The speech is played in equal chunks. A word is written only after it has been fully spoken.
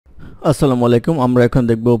আসসালামু আলাইকুম। আমরা এখন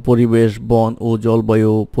দেখব পরিবেশ, বন ও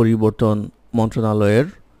জলবায়ু পরিবর্তন মন্ত্রণালয়ের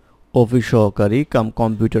অফিস সহকারী কাম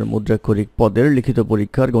কম্পিউটার মুদ্রাক্ষরিক পদের লিখিত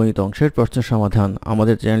পরীক্ষার গণিত অংশের প্রশ্নের সমাধান।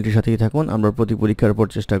 আমাদের চ্যানেলটির সাথেই থাকুন। আমরা প্রতি পরীক্ষার পর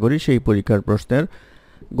চেষ্টা করি সেই পরীক্ষার প্রশ্নের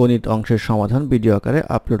গণিত অংশের সমাধান ভিডিও আকারে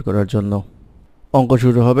আপলোড করার জন্য। অঙ্ক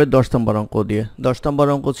শুরু হবে 10 নম্বর অঙ্ক দিয়ে। 10 নম্বর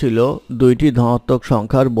অঙ্ক ছিল দুইটি ধনাত্মক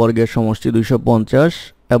সংখ্যার বর্গের সমষ্টি 250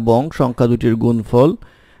 এবং সংখ্যা দুটির গুণফল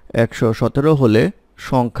 117 হলে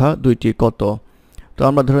সংখ্যা দুইটি কত। তো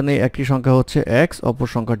আমরা ধরে নিই একটি সংখ্যা হচ্ছে x, অপর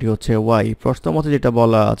সংখ্যাটি হচ্ছে y। প্রশ্ন মতে যেটা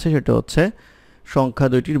বলা আছে সেটা হচ্ছে সংখ্যা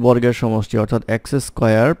দুইটির বর্গের সমষ্টি অর্থাৎ x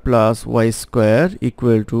square plus y square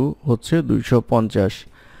equal to হচ্ছে 250।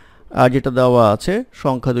 আর যেটা দেওয়া আছে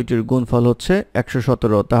সংখ্যা দুইটির গুণফল হচ্ছে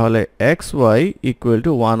 117, তাহলে xy ইকুয়াল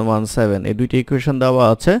টু 117। এই দুইটি ইকুয়েশন দেওয়া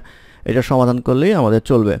আছে, এটা সমাধান করলেই আমাদের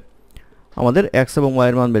চলবে। আমাদের x এবং y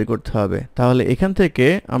এর মান বের করতে হবে। তাহলে এখান থেকে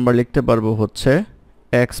আমরা লিখতে পারবো হচ্ছে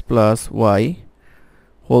x plus y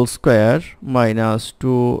whole square minus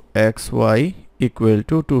 2xy equal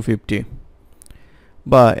to 250,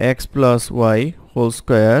 বা x plus y whole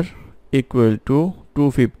square equal to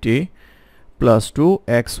 250 plus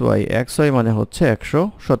 2xy, xy মানে হচ্ছে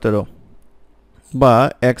 117, বা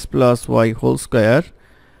x plus y whole square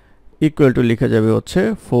equal to লেখা যাবে হচ্ছে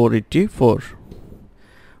 484,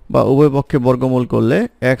 বা উভয় পক্ষে বর্গমূল করলে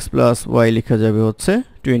x প্লাস y লেখা যাবে হচ্ছে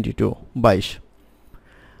 22।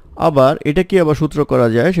 আবার এটা কি আবার সূত্র করা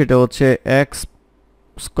যায়, সেটা হচ্ছে x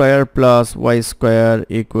square plus y square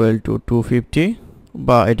equal to 250,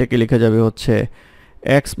 বা এটাকে লেখা যাবে হচ্ছে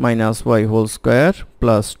x minus y whole square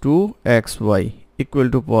plus 2xy equal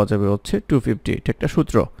to পাওয়া যাবে হচ্ছে 250। এটা একটা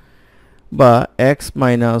সূত্র। বা x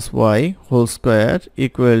minus y whole square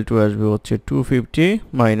equal to আসবে হচ্ছে 250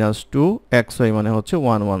 মাইনাস 2xy মানে হচ্ছে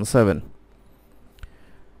 117,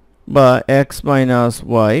 বা x minus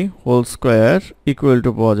y whole square equal to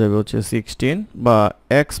পাওয়া যাবে হচ্ছে 16, বা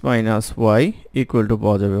x minus y equal to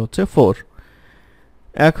পাওয়া যাবে হচ্ছে 4।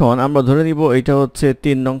 এখন আমরা ধরে নিব এটা হচ্ছে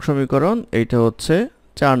 3 নং সমীকরণ, এইটা হচ্ছে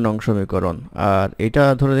 4 নং সমীকরণ, আর এটা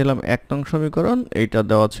ধরে নিলাম 1 নং সমীকরণ, এইটা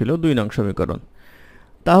দেওয়া ছিল 2 নং সমীকরণ।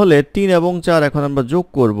 তাহলে 3 এবং 4 এখন আমরা যোগ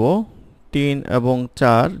করব। 3 এবং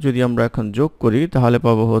 4 যদি আমরা এখন যোগ করি তাহলে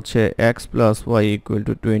পাবো হচ্ছে x plus y equal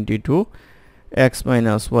to 22, x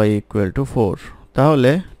minus y equal to 4।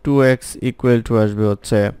 তাহলে 2x ইকুয়াল টু আসবে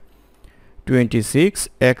হচ্ছে 26,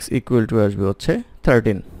 x ইকুয়াল টু আসবে হচ্ছে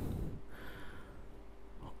 13।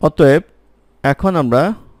 অতএব এখন আমরা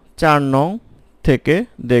 4 নং থেকে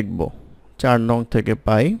দেখব। 4 নং থেকে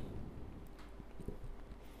পাই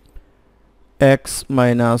x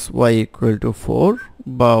minus y equal to 4,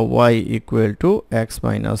 বা y equal to x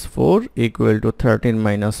minus 4 equal to 13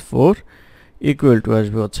 minus 4 equal to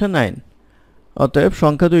আসবে হচ্ছে 9। অতএব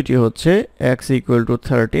সংখ্যা দুইটি হচ্ছে x ইকুয়াল টু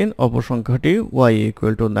 13, অপর সংখ্যাটি y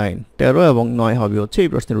ইকুয়াল টু 9। 13 এবং 9 হবে হচ্ছে এই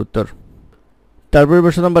প্রশ্নের উত্তর। তারপরে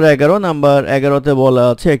প্রশ্ন নাম্বার 11। নাম্বার 11তে বলা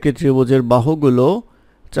আছে একটি ত্রিভুজের বাহুগুলো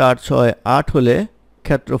 4, 6, 8 হলে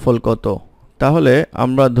ক্ষেত্রফল কত। তাহলে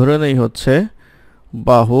আমরা ধরে নেই হচ্ছে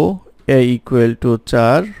বাহু a equal to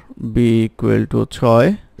 4, b equal to 6,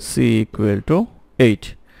 c equal to 8।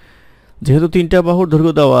 যেহেতু তিনটা বাহুর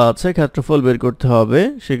দৈর্ঘ্য দেওয়া আছে, ক্ষেত্রফল বের করতে হবে,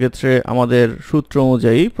 সেক্ষেত্রে আমাদের সূত্র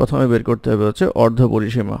অনুযায়ী প্রথমে বের করতে হবে হচ্ছে অর্ধ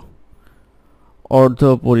পরিসীমা। অর্ধ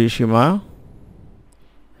পরিসীমা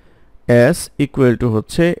s ইকুয়াল টু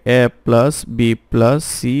হচ্ছে a plus b plus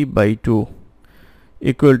c by 2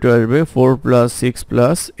 equal to আসবে 4 plus 6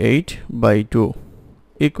 plus 8 by 2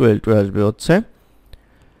 equal to আসবে হচ্ছে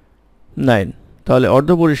 9। তাহলে অর্ধ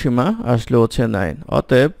পরিসীমা আসলে হচ্ছে 9।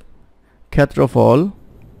 অতএব ক্ষেত্রফল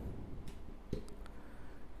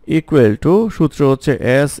ইকুয়াল টু সূত্র হচ্ছে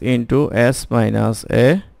s into s minus a,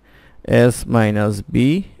 s minus b,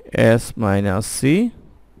 s minus c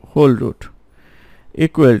whole root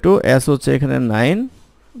equal to s হচ্ছে এখানে 9,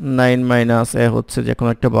 9 মাইনাস a হচ্ছে যে কোনো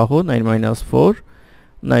একটা বাহু, 9 minus 4,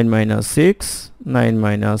 9 minus 6, 9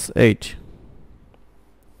 minus 8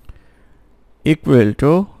 equal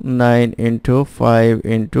to 9 into 5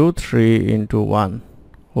 into 3 into 1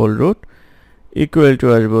 whole root equal to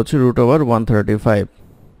আসবে হচ্ছে রুট ওভার 135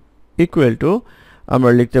 ইকুয়াল টু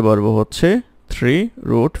আমরা লিখতে পারবো হচ্ছে 3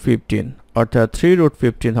 রুট 15, অর্থাৎ 3 রুট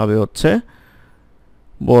 15 হবে হচ্ছে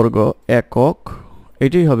বর্গ একক।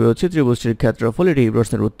 এটাই হবে হচ্ছে ত্রিভুজটির ক্ষেত্রফল। এটাই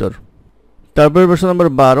প্রশ্নের উত্তর। তারপরে প্রশ্ন নাম্বার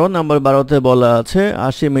 12। নাম্বার 12তে বলা আছে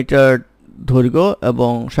 80 মিটার দৈর্ঘ্য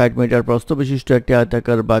এবং 60 মিটার প্রস্থ বিশিষ্ট একটি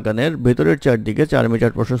আয়তাকার বাগানের ভেতরের চারদিকে 4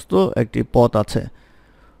 মিটার প্রশস্ত একটি পথ আছে।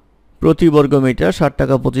 প্রতি বর্গ মিটার 60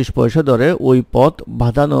 টাকা 25 পয়সা দরে ওই পথ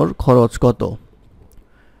বাঁধানোর খরচ কত।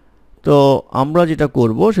 তো আমরা যেটা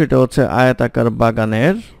করব সেটা হচ্ছে আয়তাকার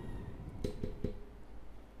বাগানের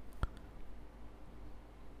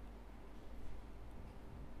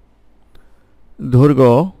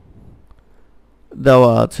দৈর্ঘ্য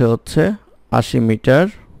দেওয়া আছে হচ্ছে 80 মিটার,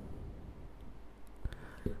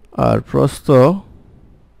 আর প্রস্থ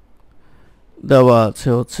দেওয়া আছে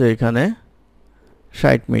হচ্ছে এখানে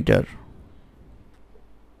 60 মিটার।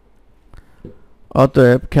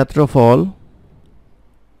 অতএব ক্ষেত্রফল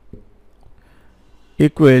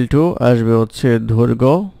ইকুয়াল টু আসবে হচ্ছে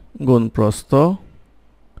দৈর্ঘ্য গুণ প্রস্থ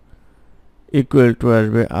ইকুয়াল টু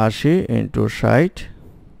আসবে 80 ইন্টু 60,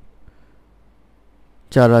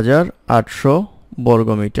 4800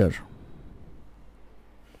 বর্গমিটার।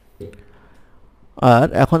 আর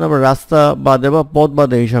এখন আমরা রাস্তা বাদে বা পথ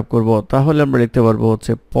বাদে হিসাব করব। তাহলে আমরা লিখতে পারবো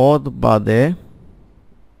হচ্ছে পথ বাদে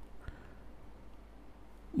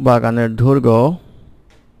বাগানের দৈর্ঘ্য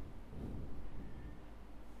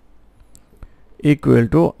ইকুয়াল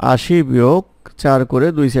টু 80 বিয়োগ 4 করে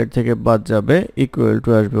দুই সাইড থেকে বাদ যাবে, ইকুয়াল টু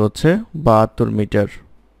আসবে হচ্ছে 72 মিটার।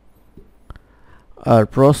 আর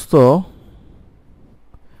প্রস্থ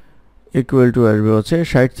ইকুয়াল টু আসবে হচ্ছে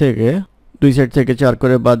 60 থেকে দুই সাইড থেকে 4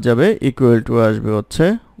 করে বাদ যাবে, ইকুয়াল টু আসবে হচ্ছে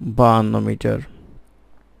 52 মিটার।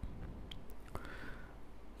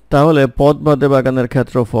 তাহলে পথ বাদে বাগানের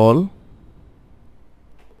ক্ষেত্রফল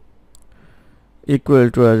ইকুয়াল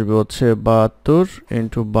টু আসবে হচ্ছে 72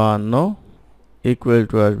 ইন্টু 52 ইকুয়াল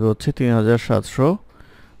টু আসবে হচ্ছে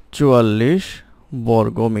 3744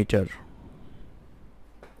 বর্গমিটার।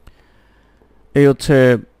 এই হচ্ছে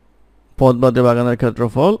পথ বাদে বাগানের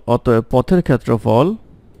ক্ষেত্রফল। অতএব পথের ক্ষেত্রফল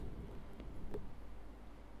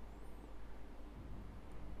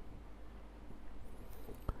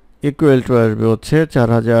ইকুয়াল টু আসবে হচ্ছে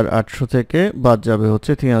 4800 থেকে বাদ যাবে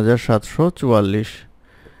হচ্ছে 3744,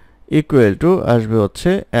 ইকুয়াল টু আসবে হচ্ছে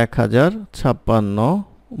 1056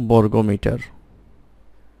 বর্গমিটার।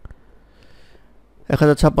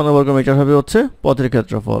 1056 বর্গমিটার হবে হচ্ছে পথের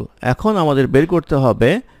ক্ষেত্রফল। এখন আমাদের বের করতে হবে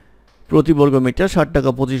প্রতি বর্গমিটার 60 টাকা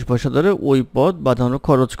 25 পয়সা দরে ওই পথ বাঁধানোর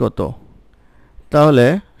খরচ কত। তাহলে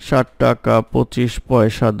 60 টাকা 25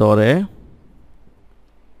 পয়সা দরে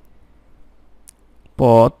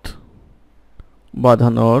পথ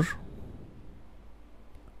বাঁধানোর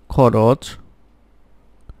খরচ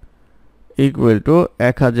ইকুয়াল টু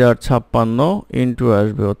 1056 ইন্টু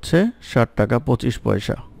আসবে হচ্ছে 60 টাকা 25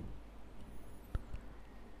 পয়সা।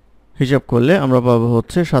 হিসাব করলে আমরা পাবো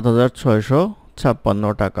হচ্ছে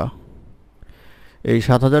 7656 টাকা। এই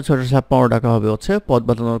 7656 টাকা হবে হচ্ছে পথ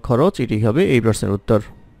বাঁধানোর খরচ। এটি হবে এই প্রশ্নের উত্তর।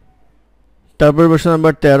 তারপর প্রশ্ন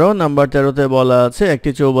নাম্বার 13। নাম্বার 13তে বলা আছে একটি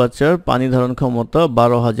চৌবাচ্চার পানি ধারণ ক্ষমতা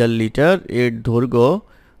 12,000 লিটার, এর দৈর্ঘ্য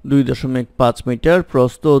 2.5 মিটার,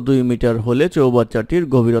 প্রস্থ 2 মিটার হলে চৌবাচ্চাটির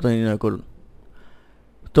গভীরতা নির্ণয় করুন।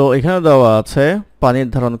 তো এখানে দেওয়া আছে পানির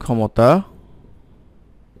ধারণ ক্ষমতা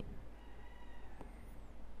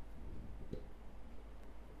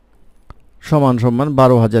সমান সমান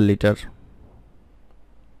 12,000 লিটার।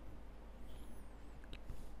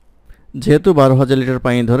 যেহেতু 12,000 লিটার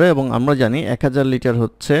পানি ধরে এবং আমরা জানি 1000 লিটার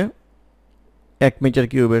হচ্ছে 1 মিটার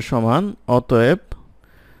কিউবের সমান, অতএব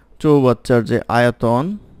চৌবাচ্চার যে আয়তন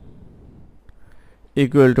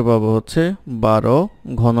ইকুয়াল টু পাবো হচ্ছে 12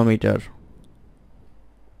 ঘনমিটার।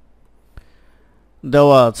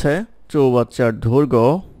 দেওয়া আছে চৌবাচ্চার দৈর্ঘ্য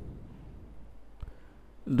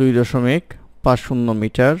 2.50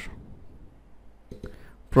 মিটার,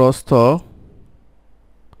 প্রস্থ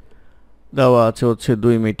দেওয়া আছে হচ্ছে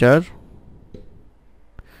 2 মিটার,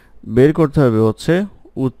 বের করতে হবে হচ্ছে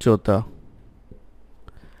উচ্চতা।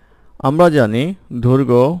 আমরা জানি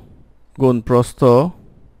দৈর্ঘ্য গুণ প্রস্থ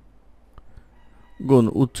গুণ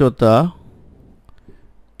উচ্চতা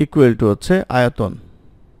ইকুয়াল টু হচ্ছে আয়তন,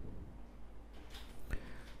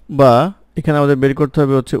 বা এখানে আমাদের বের করতে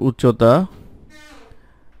হবে হচ্ছে উচ্চতা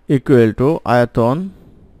ইকুয়াল টু আয়তন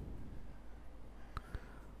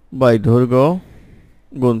বাই দৈর্ঘ্য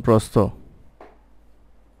গুণ প্রস্থ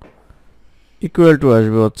ইকুয়াল টু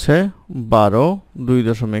আসবে হচ্ছে 12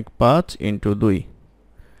 2.5 ইন্টু 2,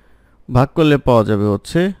 ভাগ করলে পাওয়া যাবে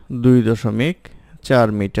হচ্ছে 2.4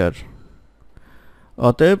 মিটার।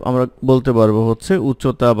 অতএব আমরা বলতে পারবো হচ্ছে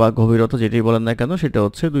উচ্চতা বা গভীরতা যেটি বলেন না কেন সেটা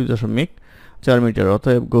হচ্ছে 2.4 মিটার।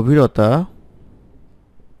 অতএব গভীরতা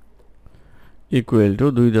ইকুয়াল টু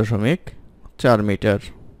 2.4 মিটার।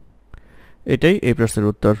 এটাই এই প্রশ্নের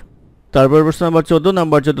উত্তর। তারপর প্রশ্ন নাম্বার 14।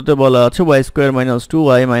 নাম্বার 14তে বলা আছে y² -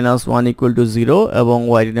 2y - 1 = 0 এবং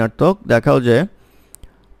y ঋণাত্মক। দেখাও যে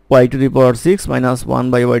y⁶ -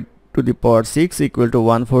 1/y⁶ =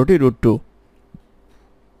 140√2।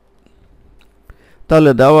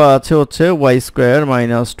 তাহলে দেওয়া আছে হচ্ছে y² -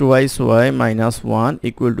 2y - 1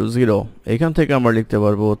 = 0। এখান থেকে আমরা লিখতে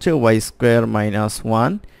পারবো হচ্ছে y² -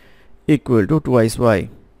 1 = 2y।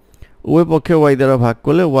 উভয় পক্ষে y দ্বারা ভাগ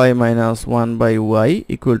করলে y - 1/y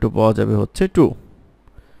 = পাওয়া যাবে হচ্ছে 2।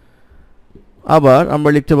 আবার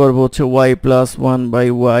আমরা লিখতে পারবো হচ্ছে y plus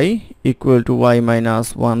 1/y equal to y minus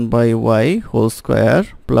 1/y whole square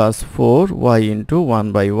plus 4y into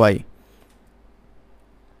 1/y,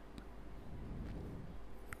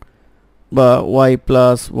 বা y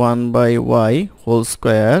plus 1/y whole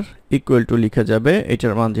square equal to লিখা যাবে,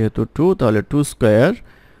 এটার মান যেহেতু 2 তাহলে 2 স্কোয়ার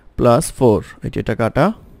প্লাস 4, এটা কাটা,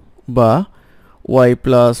 বা y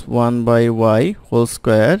plus 1/y whole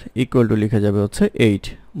square equal to লিখা যাবে হচ্ছে 8,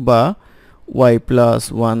 বা y plus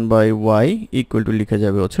 1/y equal to লিখা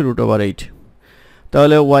যাবে হচ্ছে √8।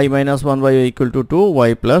 তাহলে y minus 1/y equal to 2,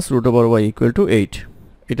 y plus √y equal to 8,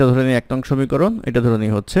 এটা ধরে নিই 1 নং সমীকরণ, এটা ধরে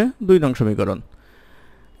নিই হচ্ছে 2 নং সমীকরণ।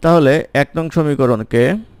 তাহলে 1 নং সমীকরণকে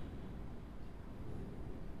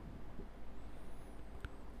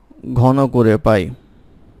ঘন করে পাই,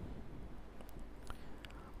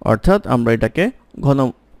 অর্থাৎ আমরা এটাকে ঘন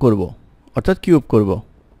করব, অর্থাৎ কিউব করব।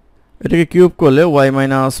 এটাকে কিউব করলে y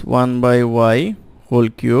minus 1/y whole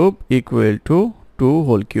cube equal to 2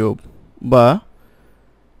 whole cube, বা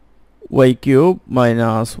y cube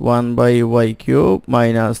minus 1/y cube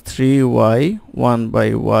minus 3y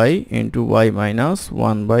 1/y into y minus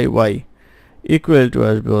 1/y equal to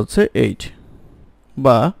আসবে হচ্ছে 8,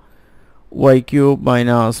 বা y cube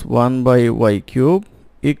minus 1/y cube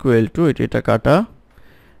equal to এটা কাটা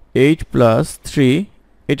 8 plus 3,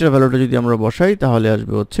 এটার ভ্যালুটা যদি আমরা বসাই তাহলে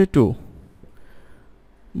আসবে হচ্ছে 2,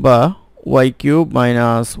 বা y cube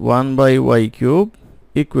minus 1/y cube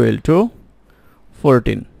equal to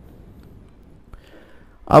 14।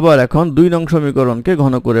 আবার এখন 2 নং সমীকরণকে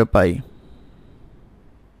ঘন করে পাই।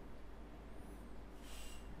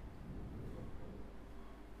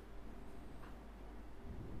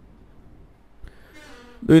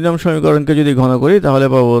 দুই নং সমীকরণকে যদি ঘন করি তাহলে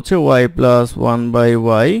পাবো হচ্ছে y plus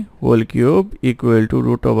 1/y whole cube equal to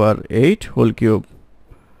 √8 whole cube,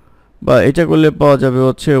 বা এটা করলে পাওয়া যাবে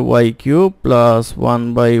হচ্ছে y cube plus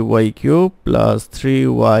 1/y cube plus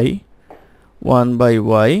 3y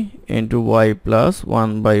 1/y into y plus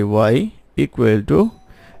 1/y equal to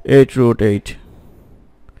 8√8,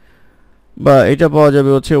 বা এটা পাওয়া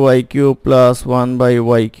যাবে হচ্ছে y cube plus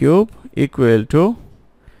 1/y cube equal to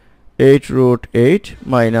 8√8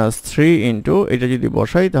 minus 3 into এটা যদি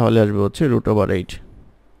বসাই তাহলে আসবে হচ্ছে √8,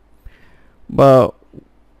 বা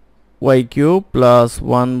y cube plus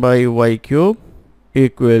 1/y cube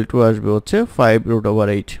equal to আসবে হচ্ছে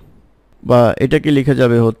 5√8, বা এটাকে লিখা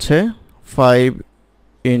যাবে হচ্ছে 5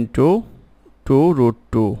 ইন্টু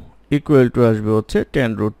 2√2 ইকুয়াল টু আসবে হচ্ছে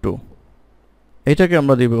 10√2। এটাকে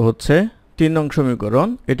আমরা দিব হচ্ছে 3 নং সমীকরণ,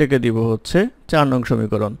 এটাকে দিব হচ্ছে 4 নং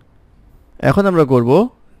সমীকরণ। এখন আমরা করব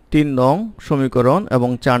 3 নং সমীকরণ এবং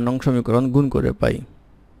 4 নং সমীকরণ গুণ করে পাই।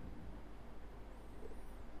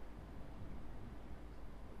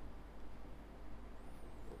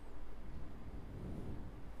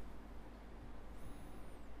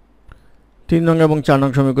 তিন নং এবং 4 নং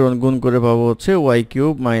সমীকরণ গুণ করে পাবো হচ্ছে y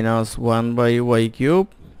cube minus 1/y cube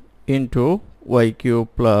into y cube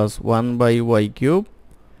plus 1/y cube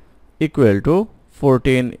equal to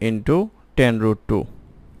 14 into 10√2,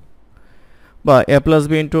 বা a plus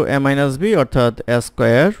b into a minus b অর্থাৎ a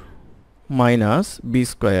square minus b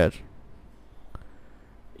square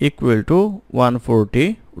equal to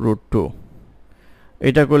 140√2।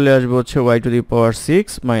 এটা করলে আসবে হচ্ছে y to the power 6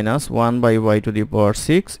 minus 1/y to the power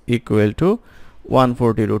 6 equal to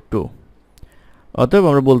 140√2। অতএব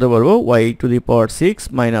আমরা বলতে পারবো y to the power 6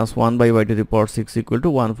 minus 1/y to the power 6 equal to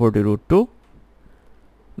 140√2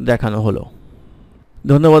 দেখানো হলো।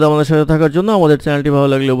 ধন্যবাদ আমাদের সাথে থাকার জন্য। আমাদের চ্যানেলটি ভালো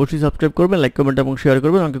লাগলে অবশ্যই সাবস্ক্রাইব করবেন, লাইক কমেন্ট এবং শেয়ার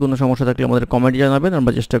করবেন। আমাকে কোনো সমস্যা থাকলে আমাদের কমেন্টে জানাবেন,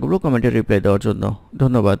 আমরা চেষ্টা করব কমেন্টে রিপ্লাই দেওয়ার জন্য।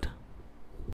 ধন্যবাদ।